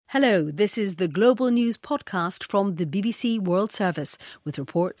Hello, this is the Global News podcast from the BBC World Service with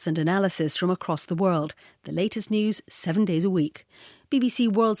reports and analysis from across the world. The latest news 7 days a week.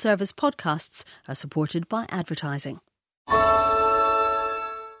 BBC World Service podcasts are supported by advertising.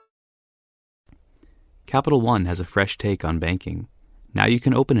 Capital One has a fresh take on banking. Now you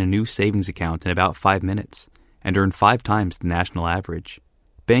can open a new savings account in about 5 minutes and earn 5 times the national average.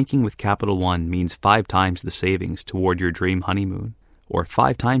 Banking with Capital One means 5 times the savings toward your dream honeymoon, or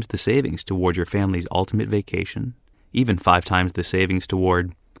 5 times the savings toward your family's ultimate vacation, even 5 times the savings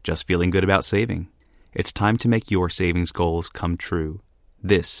toward just feeling good about saving. It's time to make your savings goals come true.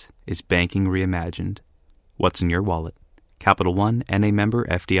 This is Banking Reimagined. What's in your wallet? Capital One, NA member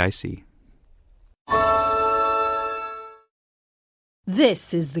FDIC.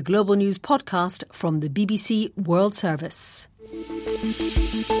 This is the Global News podcast from the BBC World Service.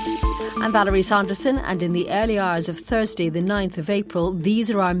 I'm Valerie Sanderson, and in the early hours of Thursday, the 9th of April, these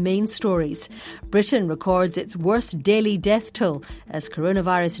are our main stories. Britain records its worst daily death toll as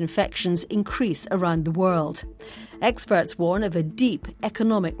coronavirus infections increase around the world. Experts warn of a deep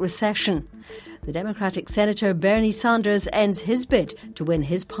economic recession. The Democratic Senator Bernie Sanders ends his bid to win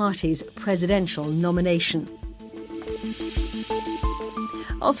his party's presidential nomination.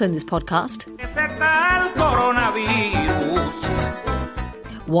 Also in this podcast,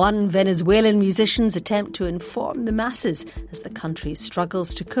 one Venezuelan musician's attempt to inform the masses as the country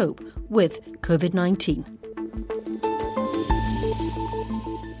struggles to cope with COVID-19.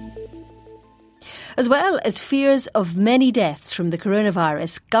 As well as fears of many deaths from the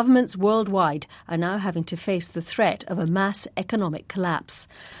coronavirus, governments worldwide are now having to face the threat of a mass economic collapse.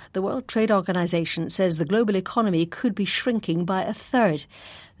 The World Trade Organization says the global economy could be shrinking by a third.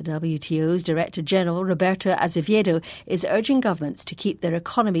 The WTO's Director General, Roberto Azevedo, is urging governments to keep their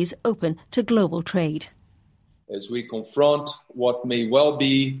economies open to global trade. As we confront what may well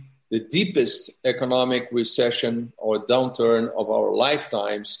be the deepest economic recession or downturn of our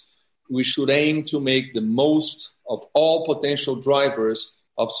lifetimes, we should aim to make the most of all potential drivers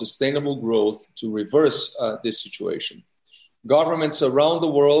of sustainable growth to reverse this situation. Governments around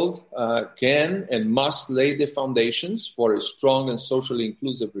the world can and must lay the foundations for a strong and socially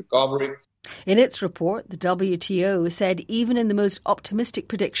inclusive recovery. In its report, the WTO said even in the most optimistic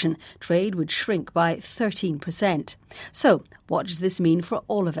prediction, trade would shrink by 13%. So, what does this mean for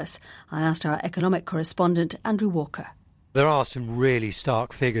all of us? I asked our economic correspondent, Andrew Walker. There are some really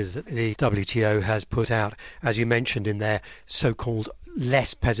stark figures that the WTO has put out. As you mentioned, in their so-called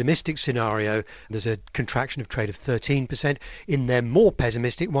less pessimistic scenario, there's a contraction of trade of 13%. In their more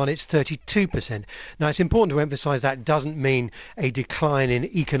pessimistic one, it's 32%. Now, it's important to emphasise that doesn't mean a decline in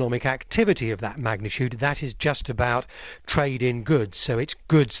economic activity of that magnitude. That is just about trade in goods. So it's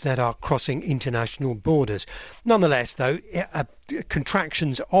goods that are crossing international borders. Nonetheless, though,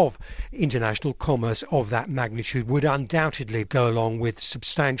 contractions of international commerce of that magnitude would undoubtedly go along with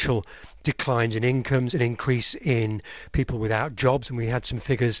substantial declines in incomes, an increase in people without jobs. And we had some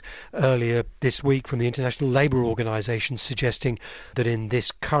figures earlier this week from the International Labour Organization suggesting that in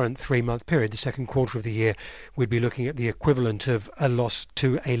this current 3-month period, the second quarter of the year, we'd be looking at the equivalent of a loss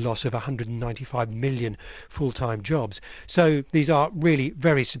of 195 million full-time jobs. So these are really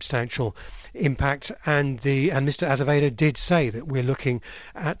very substantial impacts. And Mr. Azevedo did say that we're looking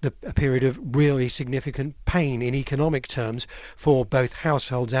at a period of really significant pain in economic terms for both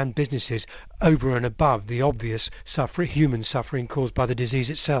households and businesses over and above the obvious human suffering caused by the disease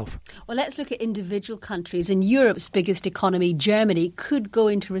itself. Well, let's look at individual countries. In Europe's biggest economy, Germany, could go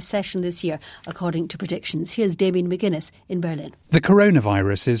into recession this year, according to predictions. Here's Damien McGuinness in Berlin. The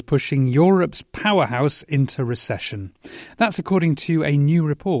coronavirus is pushing Europe's powerhouse into recession. That's according to a new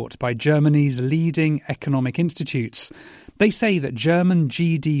report by Germany's leading economic institutes. They say that German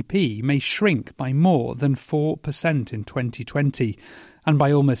GDP may shrink by more than 4% in 2020 and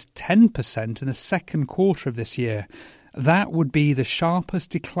by almost 10% in the second quarter of this year. That would be the sharpest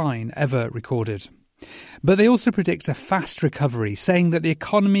decline ever recorded. But they also predict a fast recovery, saying that the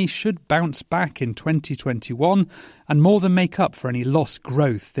economy should bounce back in 2021 and more than make up for any lost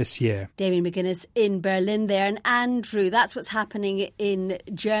growth this year. Damien McGuinness in Berlin there. And Andrew, that's what's happening in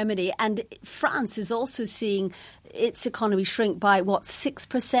Germany. And France is also seeing its economy shrink by,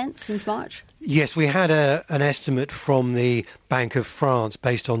 6% since March? Yes, we had an estimate from the Bank of France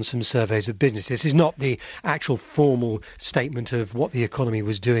based on some surveys of business. This is not the actual formal statement of what the economy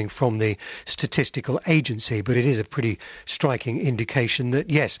was doing from the statistical statistical agency, but it is a pretty striking indication that,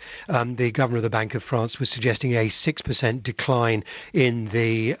 yes, the governor of the Bank of France was suggesting a 6% decline in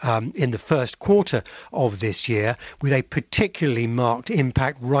the first quarter of this year, with a particularly marked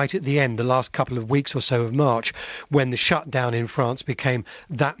impact right at the end, the last couple of weeks or so of March, when the shutdown in France became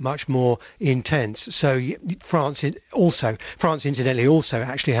that much more intense. So France incidentally also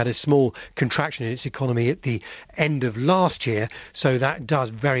actually had a small contraction in its economy at the end of last year, so that does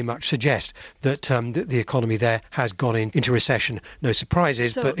very much suggest that the economy there has gone into recession. No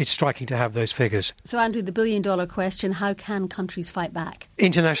surprises, but it's striking to have those figures. So, Andrew, the billion-dollar question, how can countries fight back?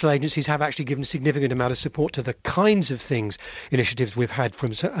 International agencies have actually given a significant amount of support to the kinds of initiatives we've had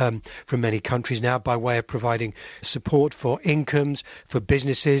from many countries now, by way of providing support for incomes, for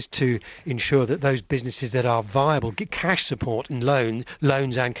businesses, to ensure that those businesses that are viable get cash support and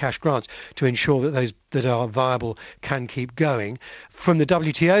loans and cash grants to ensure that those that are viable can keep going. From the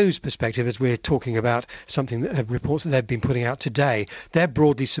WTO's perspective, as we're talking about something that reports that they've been putting out today, they're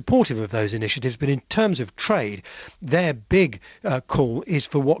broadly supportive of those initiatives. But in terms of trade, their big call is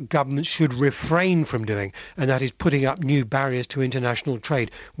for what governments should refrain from doing, and that is putting up new barriers to international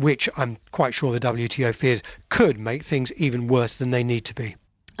trade, which I'm quite sure the WTO fears could make things even worse than they need to be.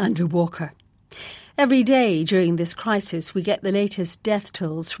 Andrew Walker. Every day during this crisis, we get the latest death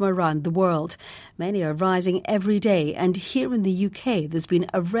tolls from around the world. Many are rising every day, and here in the UK, there's been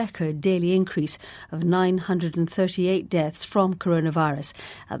a record daily increase of 938 deaths from coronavirus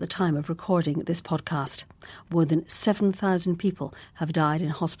at the time of recording this podcast. More than 7,000 people have died in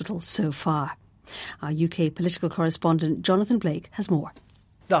hospital so far. Our UK political correspondent Jonathan Blake has more.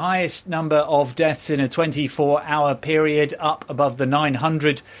 The highest number of deaths in a 24-hour period, up above the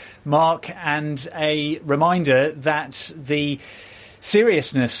 900 mark, and a reminder that the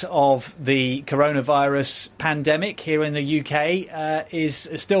seriousness of the coronavirus pandemic here in the UK is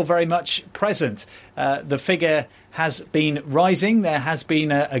still very much present. The figure has been rising. There has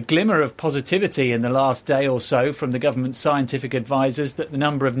been a glimmer of positivity in the last day or so from the government's scientific advisors that the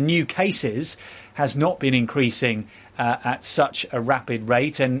number of new cases has not been increasing at such a rapid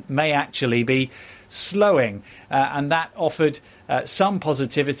rate and may actually be slowing. And that offered some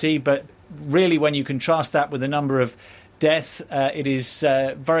positivity, but really when you contrast that with the number of deaths, it is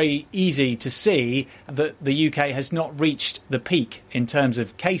very easy to see that the UK has not reached the peak in terms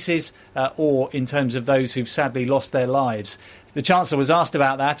of cases or in terms of those who've sadly lost their lives. The Chancellor was asked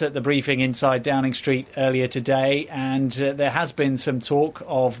about that at the briefing inside Downing Street earlier today, and there has been some talk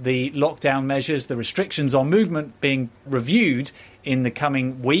of the lockdown measures, the restrictions on movement being reviewed in the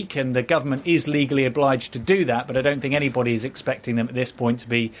coming week, and the government is legally obliged to do that, but I don't think anybody is expecting them at this point to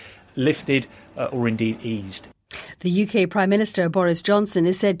be lifted or indeed eased. The UK Prime Minister Boris Johnson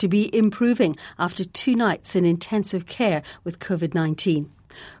is said to be improving after 2 nights in intensive care with COVID-19.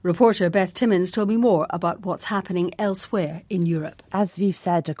 Reporter Beth Timmins told me more about what's happening elsewhere in Europe. As you've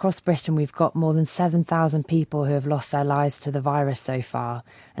said, across Britain we've got more than 7,000 people who have lost their lives to the virus so far.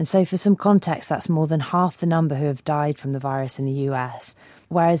 And so for some context, that's more than half the number who have died from the virus in the US.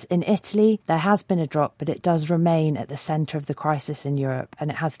 Whereas in Italy, there has been a drop, but it does remain at the centre of the crisis in Europe,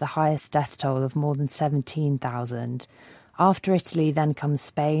 and it has the highest death toll of more than 17,000. After Italy, then comes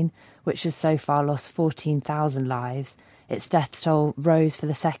Spain, which has so far lost 14,000 lives. Its death toll rose for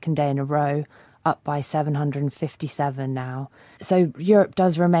the second day in a row, up by 757 now. So Europe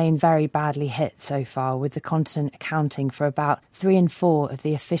does remain very badly hit so far, with the continent accounting for about 3 in 4 of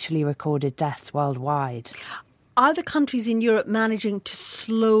the officially recorded deaths worldwide. Are the countries in Europe managing to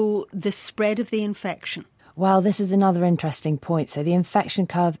slow the spread of the infection? Well, this is another interesting point. So the infection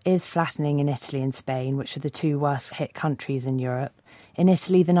curve is flattening in Italy and Spain, which are the 2 worst hit countries in Europe. In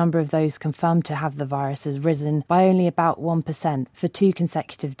Italy, the number of those confirmed to have the virus has risen by only about 1% for 2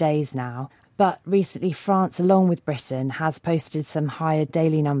 consecutive days now. But recently, France, along with Britain, has posted some higher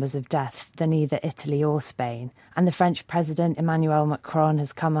daily numbers of deaths than either Italy or Spain. And the French President, Emmanuel Macron,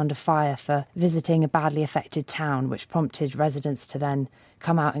 has come under fire for visiting a badly affected town, which prompted residents to then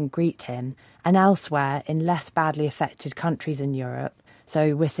come out and greet him. And elsewhere, in less badly affected countries in Europe,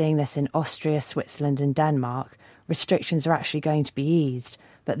 so we're seeing this in Austria, Switzerland and Denmark, restrictions are actually going to be eased.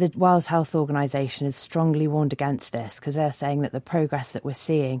 But the World Health Organization has strongly warned against this because they're saying that the progress that we're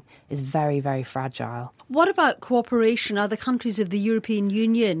seeing is very, very fragile. What about cooperation? Are the countries of the European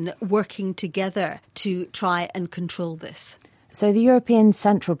Union working together to try and control this? So the European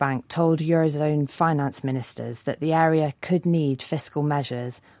Central Bank told Eurozone finance ministers that the area could need fiscal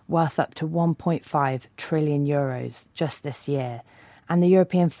measures worth up to 1.5 trillion euros just this year. And the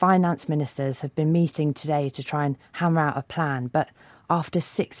European finance ministers have been meeting today to try and hammer out a plan, but after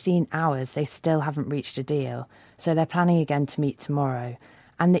 16 hours, they still haven't reached a deal. So they're planning again to meet tomorrow.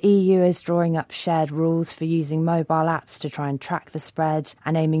 And the EU is drawing up shared rules for using mobile apps to try and track the spread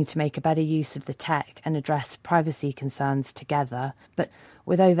and aiming to make a better use of the tech and address privacy concerns together. But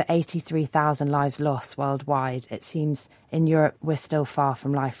with over 83,000 lives lost worldwide, it seems in Europe we're still far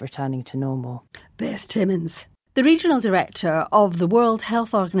from life returning to normal. Beth Timmins. The regional director of the World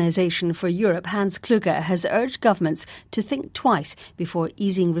Health Organization for Europe, Hans Kluge, has urged governments to think twice before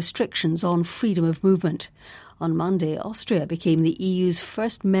easing restrictions on freedom of movement. On Monday, Austria became the EU's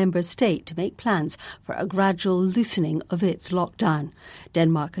first member state to make plans for a gradual loosening of its lockdown.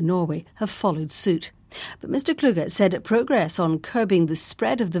 Denmark and Norway have followed suit. But Mr. Kluge said progress on curbing the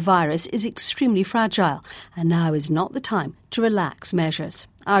spread of the virus is extremely fragile, and now is not the time to relax measures.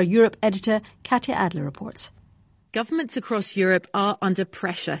 Our Europe editor, Katja Adler, reports. Governments across Europe are under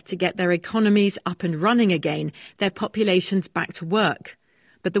pressure to get their economies up and running again, their populations back to work.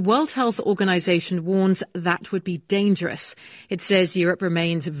 But the World Health Organization warns that would be dangerous. It says Europe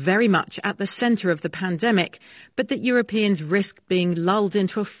remains very much at the centre of the pandemic, but that Europeans risk being lulled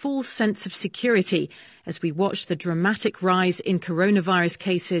into a false sense of security as we watch the dramatic rise in coronavirus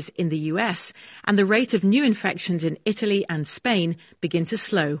cases in the US and the rate of new infections in Italy and Spain begin to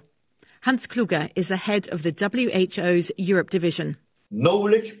slow. Hans Kluge is the head of the WHO's Europe division.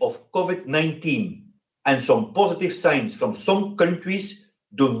 Knowledge of COVID-19 and some positive signs from some countries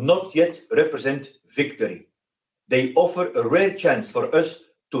do not yet represent victory. They offer a rare chance for us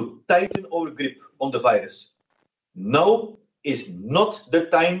to tighten our grip on the virus. Now is not the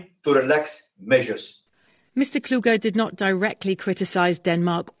time to relax measures. Mr. Kluge did not directly criticise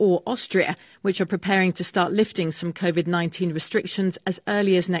Denmark or Austria, which are preparing to start lifting some COVID-19 restrictions as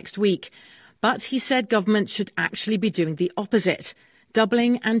early as next week. But he said governments should actually be doing the opposite,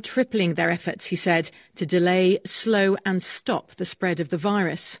 doubling and tripling their efforts, he said, to delay, slow and stop the spread of the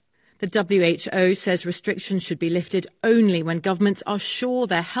virus. The WHO says restrictions should be lifted only when governments are sure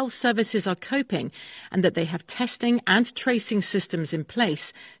their health services are coping and that they have testing and tracing systems in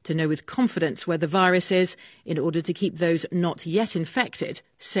place to know with confidence where the virus is in order to keep those not yet infected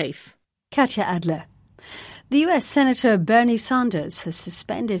safe. Katja Adler. The US Senator Bernie Sanders has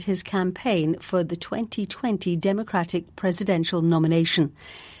suspended his campaign for the 2020 Democratic presidential nomination.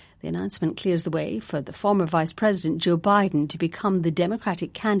 The announcement clears the way for the former Vice President Joe Biden to become the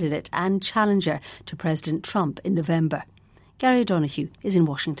Democratic candidate and challenger to President Trump in November. Gary O'Donoghue is in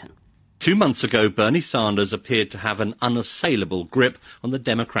Washington. 2 months ago, Bernie Sanders appeared to have an unassailable grip on the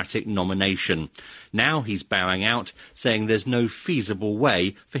Democratic nomination. Now he's bowing out, saying there's no feasible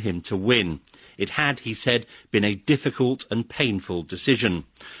way for him to win. It had, he said, been a difficult and painful decision.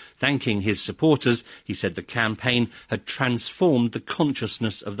 Thanking his supporters, he said the campaign had transformed the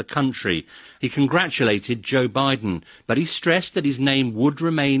consciousness of the country. He congratulated Joe Biden, but he stressed that his name would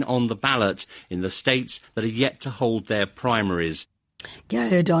remain on the ballot in the states that are yet to hold their primaries.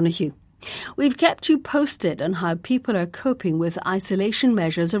 Gary O'Donoghue. We've kept you posted on how people are coping with isolation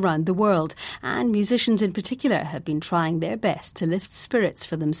measures around the world, and musicians in particular have been trying their best to lift spirits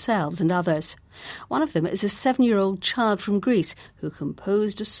for themselves and others. One of them is a 7-year-old child from Greece who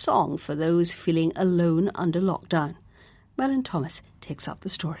composed a song for those feeling alone under lockdown. Merlin Thomas takes up the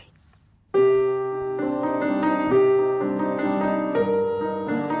story.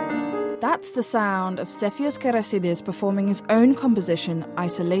 That's the sound of Stefios Karasidis performing his own composition,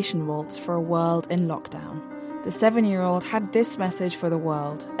 Isolation Waltz, for a world in lockdown. The 7-year-old had this message for the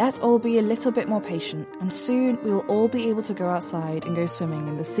world. Let's all be a little bit more patient, and soon we'll all be able to go outside and go swimming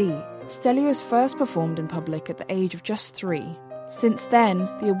in the sea. Stelios first performed in public at the age of just 3. Since then,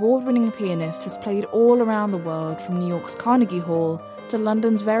 the award-winning pianist has played all around the world, from New York's Carnegie Hall to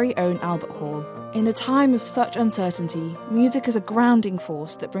London's very own Albert Hall. In a time of such uncertainty, music is a grounding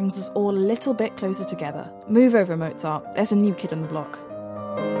force that brings us all a little bit closer together. Move over, Mozart. There's a new kid on the block.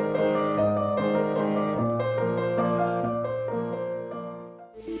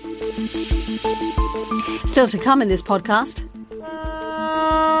 Still to come in this podcast.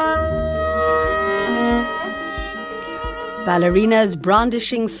 Ballerinas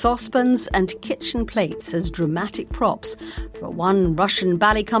brandishing saucepans and kitchen plates as dramatic props. For one Russian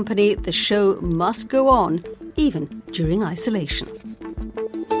ballet company, the show must go on, even during isolation.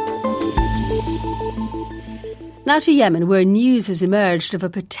 Now to Yemen, where news has emerged of a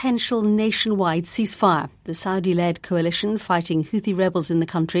potential nationwide ceasefire. The Saudi-led coalition fighting Houthi rebels in the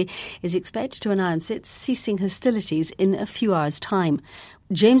country is expected to announce it's ceasing hostilities in a few hours' time.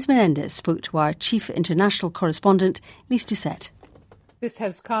 James Menendez spoke to our chief international correspondent, Lise Doucette. This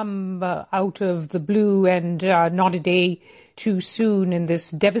has come out of the blue and not a day too soon in this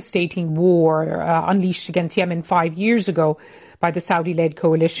devastating war unleashed against Yemen 5 years ago by the Saudi-led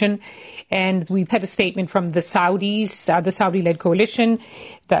coalition. And we've had a statement from the Saudis, the Saudi-led coalition,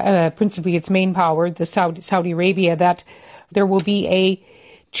 principally its main power, the Saudi Arabia, that there will be a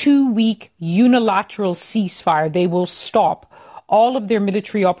 2-week unilateral ceasefire. They will stop all of their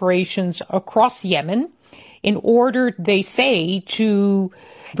military operations across Yemen in order, they say, to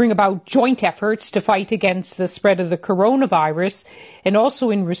bring about joint efforts to fight against the spread of the coronavirus, and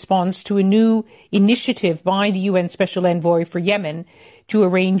also in response to a new initiative by the UN Special Envoy for Yemen to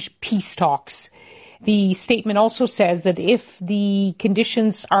arrange peace talks. The statement also says that if the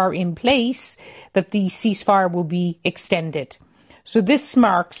conditions are in place, that the ceasefire will be extended. So this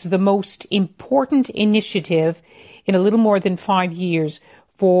marks the most important initiative in a little more than 5 years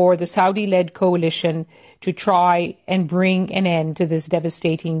for the Saudi-led coalition to try and bring an end to this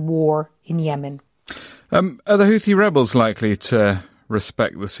devastating war in Yemen. Are the Houthi rebels likely to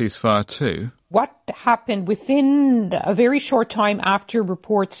respect the ceasefire too? What happened within a very short time after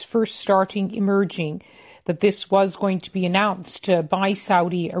reports first starting emerging that this was going to be announced by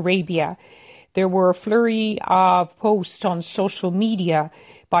Saudi Arabia, there were a flurry of posts on social media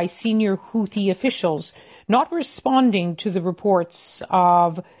by senior Houthi officials not responding to the reports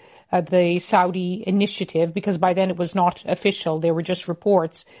of the Saudi initiative, because by then it was not official, they were just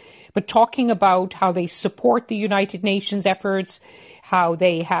reports, but talking about how they support the United Nations efforts, how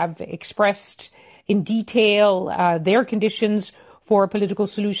they have expressed in detail their conditions for a political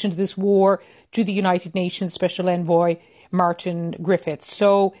solution to this war to the United Nations Special Envoy Martin Griffiths.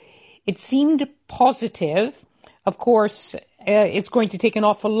 So it seemed positive. Of course, it's going to take an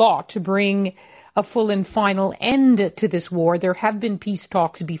awful lot to bring a full and final end to this war. There have been peace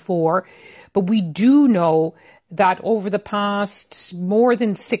talks before, but we do know that over the past more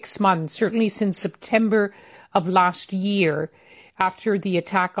than 6 months, certainly since September of last year, after the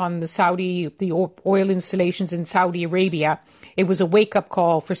attack on the oil installations in Saudi Arabia, it was a wake-up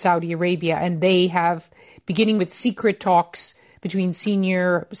call for Saudi Arabia, and they have, beginning with secret talks between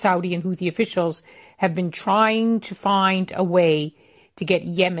senior Saudi and Houthi officials, have been trying to find a way to get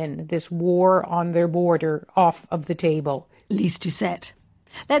Yemen, this war on their border, off of the table. Lise Doucette.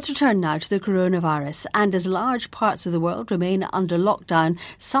 Let's return now to the coronavirus. And as large parts of the world remain under lockdown,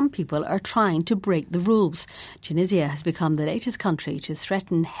 some people are trying to break the rules. Tunisia has become the latest country to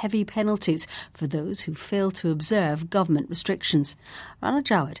threaten heavy penalties for those who fail to observe government restrictions. Rana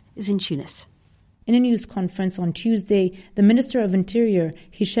Jawad is in Tunis. In a news conference on Tuesday, the Minister of Interior,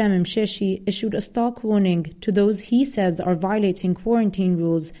 Hisham Msheshi, issued a stark warning to those he says are violating quarantine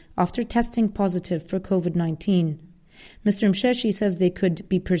rules after testing positive for COVID-19. Mr. Msheshi says they could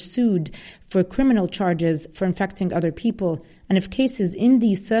be pursued for criminal charges for infecting other people, and if cases in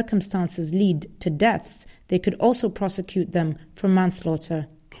these circumstances lead to deaths, they could also prosecute them for manslaughter.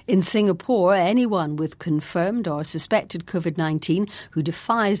 In Singapore, anyone with confirmed or suspected COVID-19 who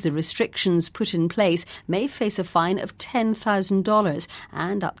defies the restrictions put in place may face a fine of $10,000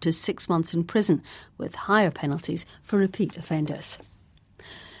 and up to 6 months in prison, with higher penalties for repeat offenders.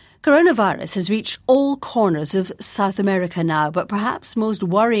 Coronavirus has reached all corners of South America now, but perhaps most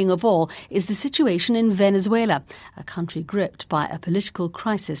worrying of all is the situation in Venezuela, a country gripped by a political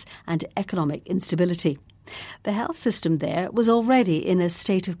crisis and economic instability. The health system there was already in a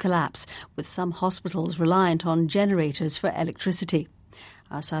state of collapse, with some hospitals reliant on generators for electricity.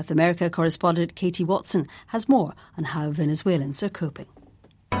 Our South America correspondent Katie Watson has more on how Venezuelans are coping.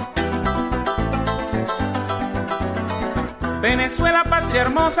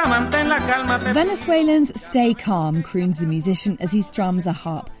 Venezuelans stay calm, croons the musician as he strums a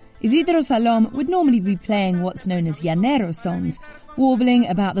harp. Isidro Salom would normally be playing what's known as llanero songs, warbling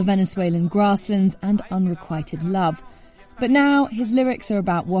about the Venezuelan grasslands and unrequited love. But now his lyrics are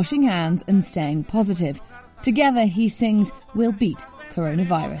about washing hands and staying positive. Together he sings "We'll Beat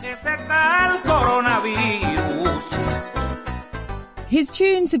Coronavirus." His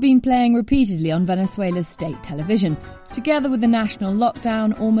tunes have been playing repeatedly on Venezuela's state television. Together with the national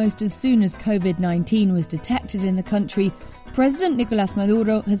lockdown, almost as soon as COVID-19 was detected in the country, President Nicolás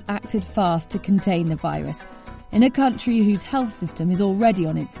Maduro has acted fast to contain the virus. In a country whose health system is already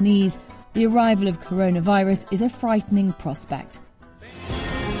on its knees, the arrival of coronavirus is a frightening prospect.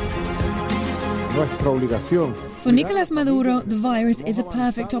 For Nicolás Maduro, the virus is a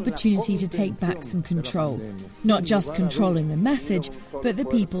perfect opportunity to take back some control. Not just controlling the message, but the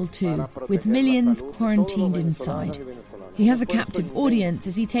people too, with millions quarantined inside. He has a captive audience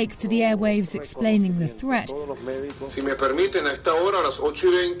as he takes to the airwaves explaining the threat.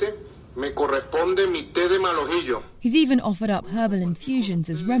 Me corresponde mi té de mal ojillo. He's even offered up herbal infusions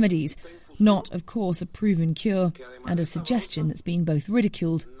as remedies, not, of course, a proven cure, and a suggestion that's been both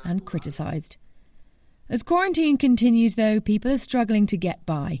ridiculed and criticised. As quarantine continues, though, people are struggling to get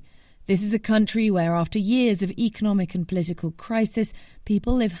by. This is a country where, after years of economic and political crisis,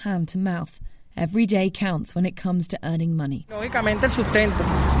 people live hand to mouth. Every day counts when it comes to earning money. My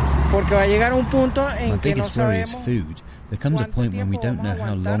biggest worry is food. There comes a point when we don't know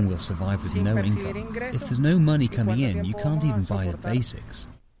how long we'll survive with no income. If there's no money coming in, you can't even buy the basics.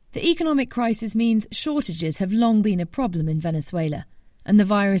 The economic crisis means shortages have long been a problem in Venezuela, and the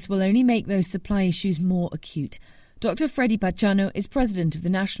virus will only make those supply issues more acute. Dr. Freddy Pachano is president of the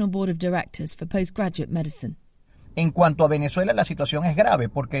National Board of Directors for Postgraduate Medicine. En cuanto a Venezuela, la situación es grave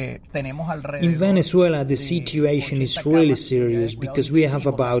porque tenemos alrededor... In Venezuela, the situation is really serious because we have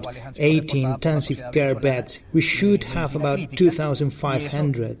about 18 intensive care beds. We should have about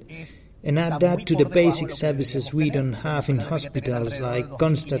 2,500. And add that to the basic services we don't have in hospitals, like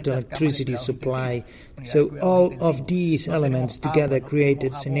constant electricity supply. So all of these elements together create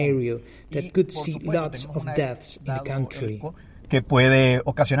a scenario that could see lots of deaths in the country. Que puede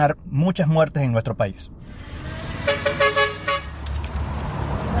ocasionar muchas muertes en nuestro país.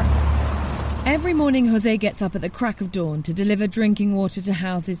 Every morning, Jose gets up at the crack of dawn to deliver drinking water to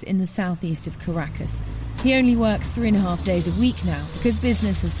houses in the southeast of Caracas. He only works 3.5 days a week now because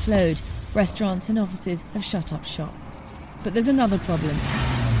business has slowed. Restaurants and offices have shut up shop. But there's another problem.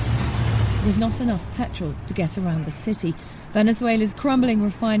 There's not enough petrol to get around the city. Venezuela's crumbling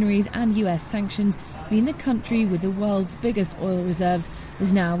refineries and US sanctions mean the country with the world's biggest oil reserves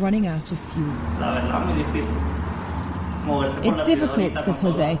is now running out of fuel. It's difficult, says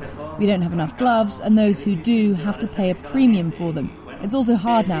Jose. We don't have enough gloves, and those who do have to pay a premium for them. It's also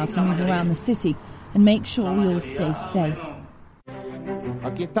hard now to move around the city and make sure we all stay safe.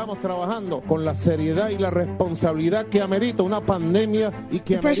 Aquí estamos trabajando con la seriedad y la responsabilidad que amerita una pandemia y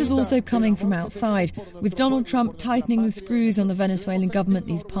que The pressure's also coming from outside, with Donald Trump tightening the screws on the Venezuelan government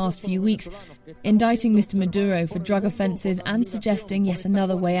these past few weeks, indicting Mr. Maduro for drug offences and suggesting yet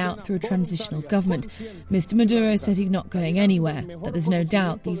another way out through a transitional government. Mr. Maduro says he's not going anywhere, but there's no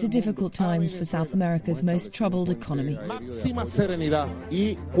doubt these are difficult times for South America's most troubled economy. Máxima serenidad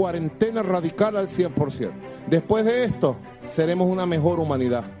y cuarentena radical al 100%. Después de esto, seremos una mejor humanidad.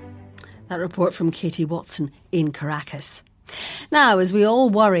 That report from Katie Watson in Caracas. Now, as we all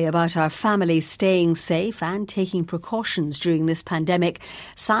worry about our families staying safe and taking precautions during this pandemic,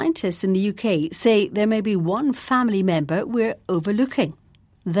 scientists in the UK say there may be one family member we're overlooking: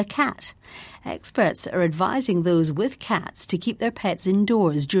 the cat. Experts are advising those with cats to keep their pets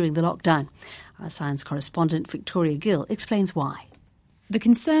indoors during the lockdown. Our science correspondent Victoria Gill explains why. The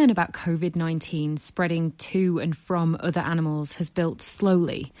concern about COVID-19 spreading to and from other animals has built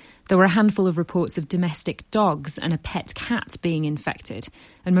slowly. There were a handful of reports of domestic dogs and a pet cat being infected.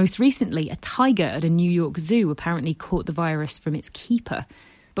 And most recently, a tiger at a New York zoo apparently caught the virus from its keeper.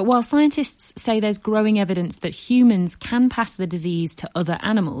 But while scientists say there's growing evidence that humans can pass the disease to other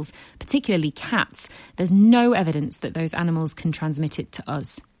animals, particularly cats, there's no evidence that those animals can transmit it to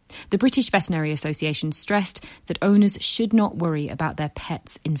us. The British Veterinary Association stressed that owners should not worry about their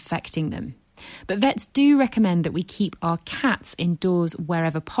pets infecting them. But vets do recommend that we keep our cats indoors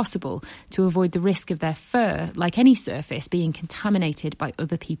wherever possible to avoid the risk of their fur, like any surface, being contaminated by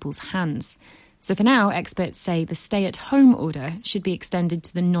other people's hands. So for now, experts say the stay-at-home order should be extended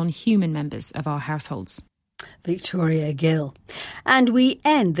to the non-human members of our households. Victoria Gill. And we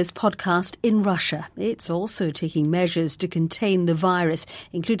end this podcast in Russia. It's also taking measures to contain the virus,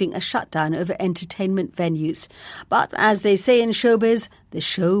 including a shutdown of entertainment venues. But as they say in showbiz, the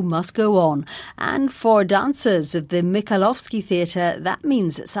show must go on. And for dancers of the Mikhailovsky Theatre, that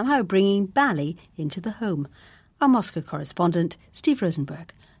means somehow bringing ballet into the home. Our Moscow correspondent, Steve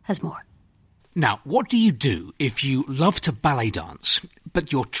Rosenberg, has more. Now, what do you do if you love to ballet dance,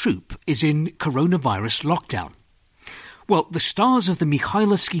 but your troupe is in coronavirus lockdown? Well, the stars of the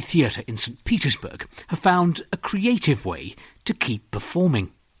Mikhailovsky Theatre in St. Petersburg have found a creative way to keep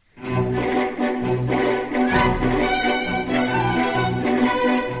performing.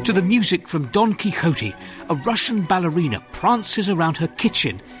 To the music from Don Quixote, a Russian ballerina prances around her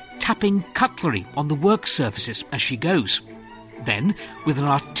kitchen, tapping cutlery on the work surfaces as she goes. Then, with an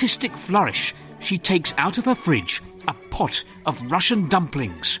artistic flourish, she takes out of her fridge a pot of Russian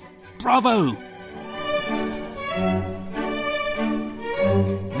dumplings. Bravo!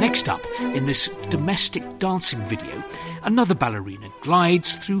 Next up, in this domestic dancing video, another ballerina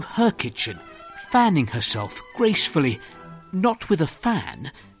glides through her kitchen, fanning herself gracefully, not with a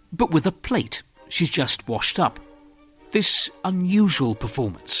fan, but with a plate she's just washed up. This unusual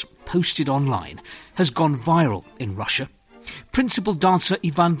performance posted online has gone viral in Russia. Principal dancer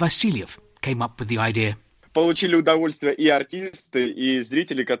Ivan Vasilyev came up with the idea. The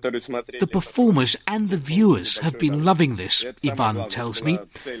performers and the viewers have been loving this, Ivan tells me,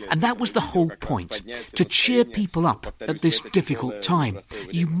 and that was the whole point, to cheer people up at this difficult time.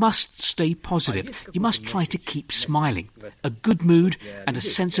 You must stay positive. You must try to keep smiling. A good mood and a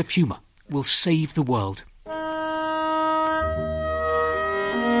sense of humour will save the world.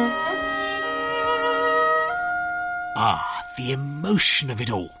 The emotion of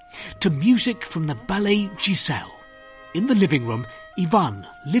it all, to music from the ballet Giselle. In the living room, Ivan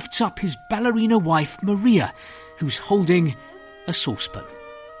lifts up his ballerina wife Maria, who's holding a saucepan.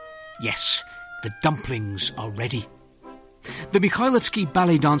 Yes, the dumplings are ready. The Mikhailovsky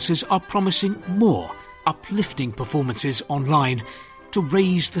ballet dancers are promising more uplifting performances online to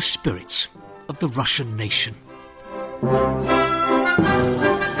raise the spirits of the Russian nation.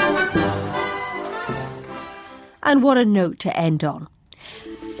 And what a note to end on.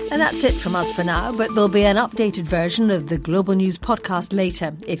 And that's it from us for now, but there'll be an updated version of the Global News podcast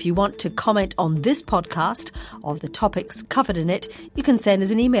later. If you want to comment on this podcast or the topics covered in it, you can send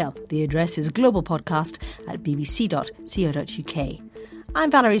us an email. The address is globalpodcast@bbc.co.uk.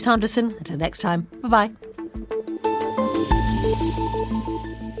 I'm Valerie Sanderson. Until next time, bye-bye.